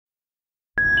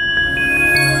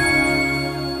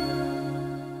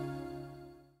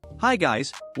Hi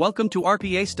guys, welcome to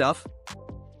RPA Stuff.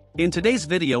 In today's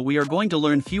video we are going to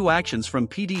learn few actions from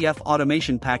PDF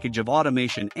Automation Package of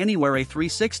Automation Anywhere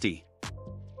A360.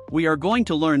 We are going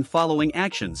to learn following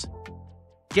actions: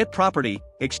 get property,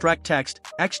 extract text,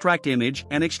 extract image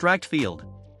and extract field.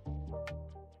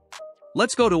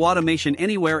 Let's go to Automation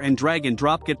Anywhere and drag and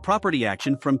drop get property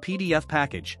action from PDF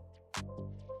package.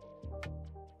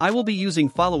 I will be using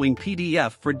following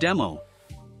PDF for demo.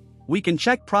 We can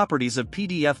check properties of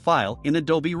PDF file in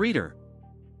Adobe Reader.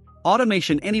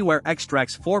 Automation Anywhere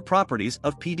extracts 4 properties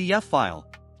of PDF file: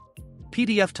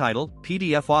 PDF title,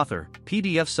 PDF author,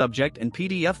 PDF subject and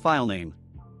PDF file name.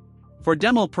 For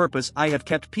demo purpose I have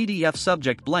kept PDF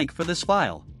subject blank for this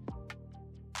file.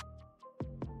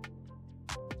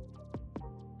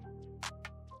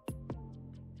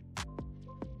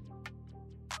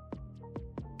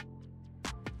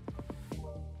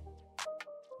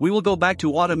 We will go back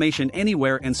to Automation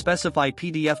Anywhere and specify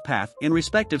PDF path in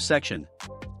respective section.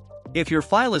 If your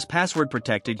file is password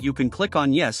protected, you can click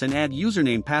on Yes and add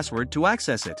username password to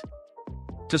access it.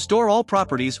 To store all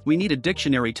properties, we need a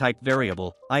dictionary type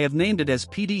variable. I have named it as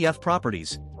PDF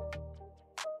properties.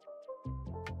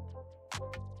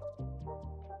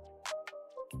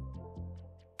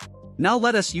 Now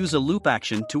let us use a loop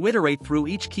action to iterate through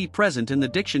each key present in the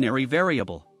dictionary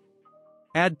variable.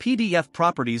 Add PDF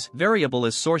properties variable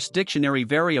as source dictionary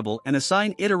variable and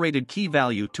assign iterated key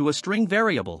value to a string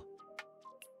variable.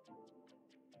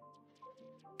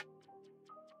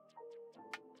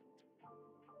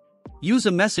 Use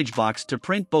a message box to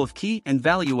print both key and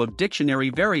value of dictionary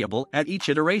variable at each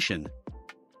iteration.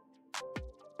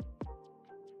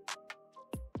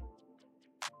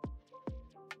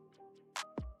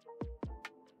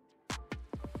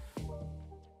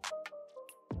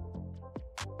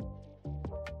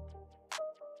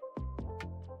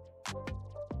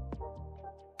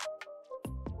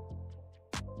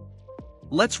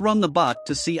 Let's run the bot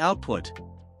to see output.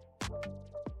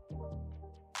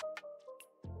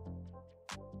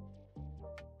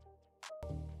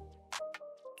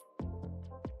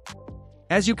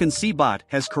 As you can see, bot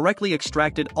has correctly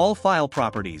extracted all file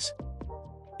properties.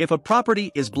 If a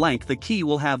property is blank, the key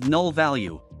will have null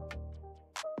value.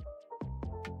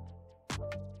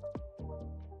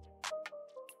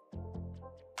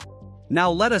 Now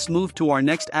let us move to our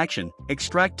next action,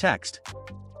 extract text.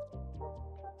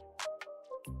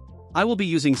 I will be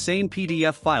using same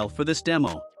PDF file for this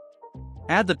demo.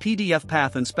 Add the PDF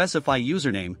path and specify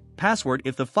username, password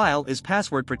if the file is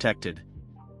password protected.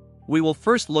 We will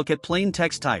first look at plain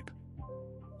text type.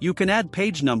 You can add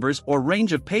page numbers or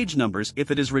range of page numbers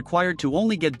if it is required to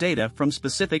only get data from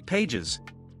specific pages.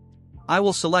 I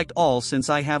will select all since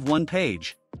I have one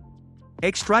page.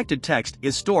 Extracted text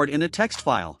is stored in a text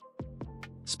file.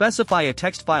 Specify a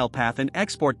text file path and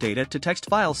export data to text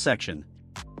files section.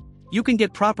 You can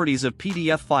get properties of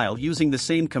PDF file using the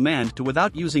same command to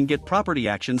without using get property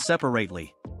action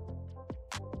separately.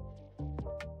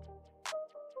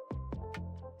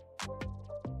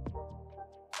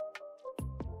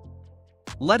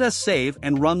 Let us save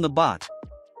and run the bot.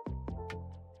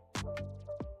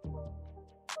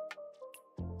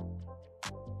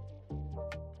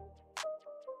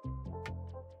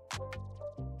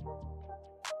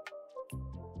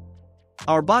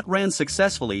 Our bot ran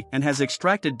successfully and has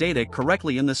extracted data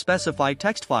correctly in the specified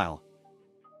text file.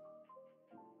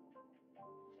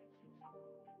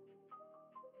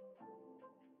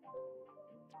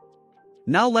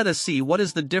 Now let us see what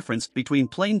is the difference between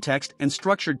plain text and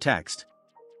structured text.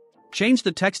 Change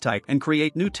the text type and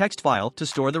create new text file to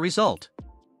store the result.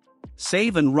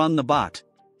 Save and run the bot.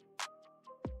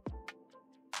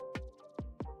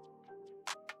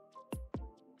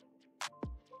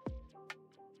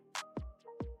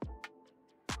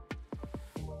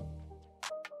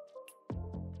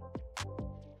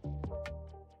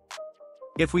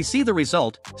 If we see the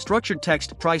result, structured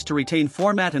text tries to retain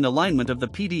format and alignment of the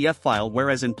PDF file,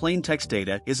 whereas in plain text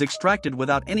data is extracted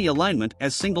without any alignment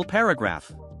as single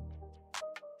paragraph.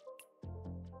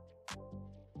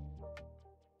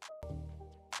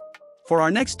 For our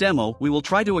next demo, we will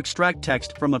try to extract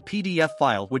text from a PDF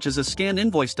file, which is a scanned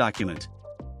invoice document.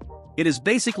 It is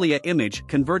basically an image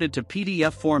converted to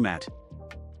PDF format.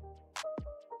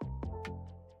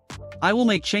 I will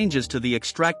make changes to the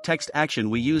extract text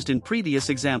action we used in previous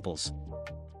examples.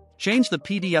 Change the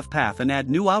PDF path and add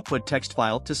new output text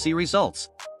file to see results.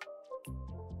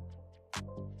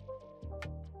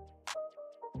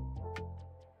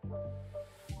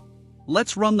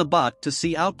 Let's run the bot to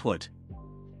see output.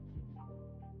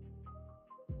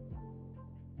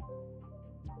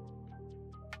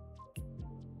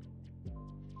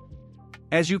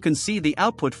 As you can see, the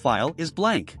output file is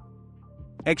blank.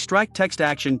 Extract text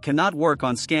action cannot work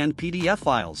on scanned PDF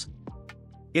files.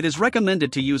 It is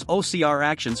recommended to use OCR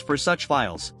actions for such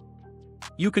files.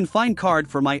 You can find card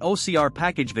for my OCR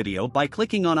package video by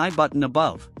clicking on I button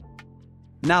above.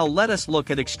 Now let us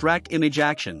look at extract image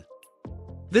action.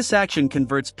 This action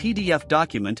converts PDF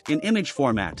document in image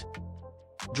format.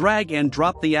 Drag and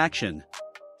drop the action.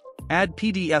 Add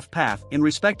PDF path in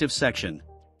respective section.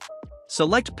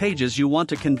 Select pages you want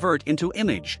to convert into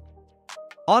image.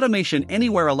 Automation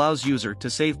Anywhere allows user to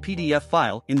save PDF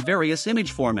file in various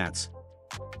image formats.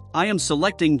 I am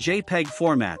selecting JPEG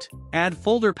format. Add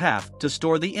folder path to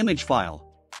store the image file.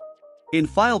 In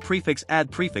file prefix,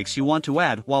 add prefix you want to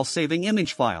add while saving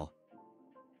image file.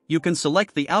 You can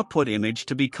select the output image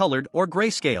to be colored or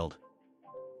grayscaled.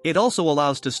 It also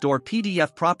allows to store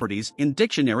PDF properties in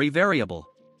dictionary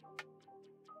variable.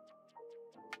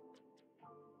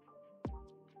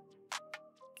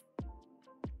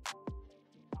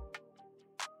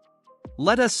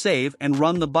 Let us save and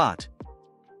run the bot.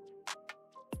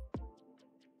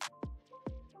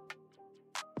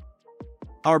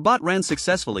 Our bot ran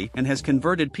successfully and has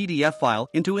converted PDF file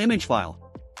into image file.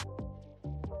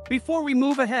 Before we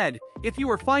move ahead, if you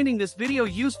are finding this video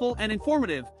useful and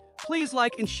informative, please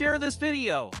like and share this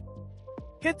video.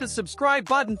 Hit the subscribe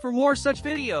button for more such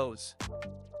videos.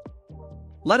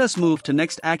 Let us move to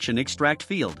next action, extract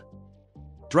field.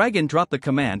 Drag and drop the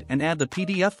command and add the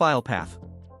PDF file path.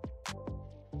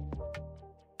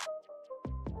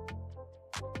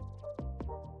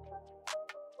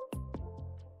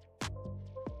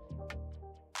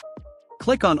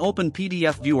 Click on Open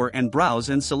PDF Viewer and browse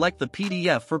and select the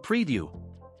PDF for preview.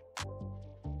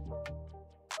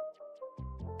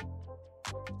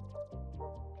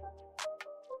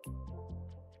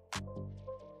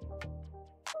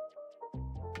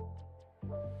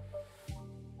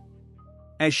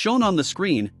 As shown on the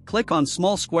screen, click on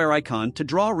small square icon to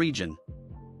draw region.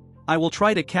 I will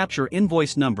try to capture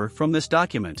invoice number from this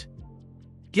document.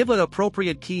 Give it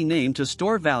appropriate key name to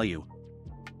store value.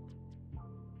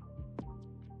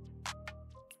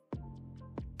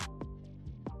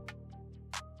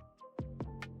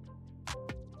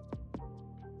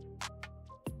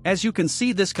 As you can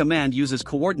see, this command uses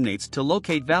coordinates to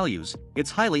locate values. It's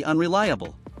highly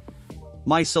unreliable.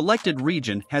 My selected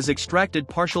region has extracted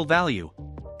partial value.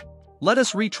 Let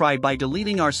us retry by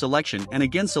deleting our selection and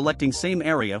again selecting same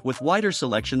area with wider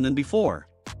selection than before.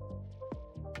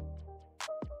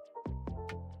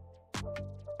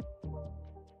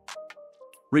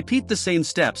 Repeat the same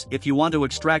steps if you want to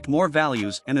extract more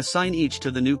values and assign each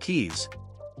to the new keys.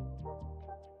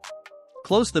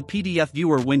 Close the PDF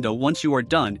viewer window once you are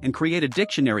done and create a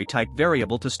dictionary type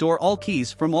variable to store all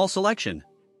keys from all selection.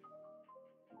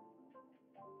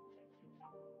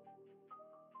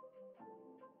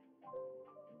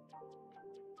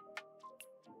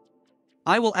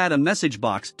 I will add a message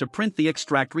box to print the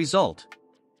extract result.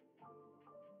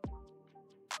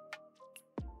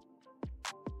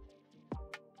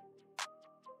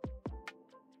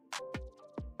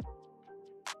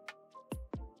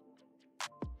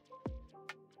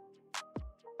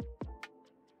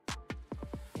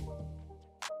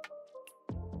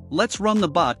 Let's run the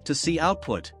bot to see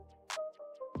output.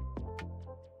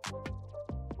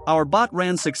 Our bot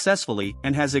ran successfully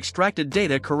and has extracted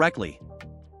data correctly.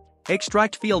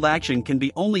 Extract field action can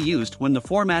be only used when the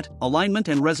format, alignment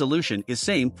and resolution is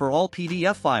same for all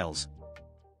PDF files.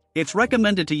 It's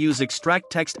recommended to use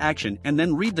extract text action and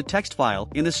then read the text file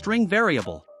in a string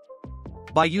variable.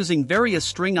 By using various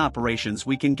string operations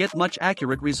we can get much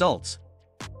accurate results.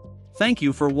 Thank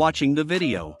you for watching the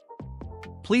video.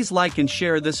 Please like and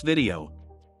share this video.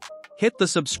 Hit the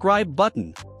subscribe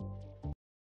button.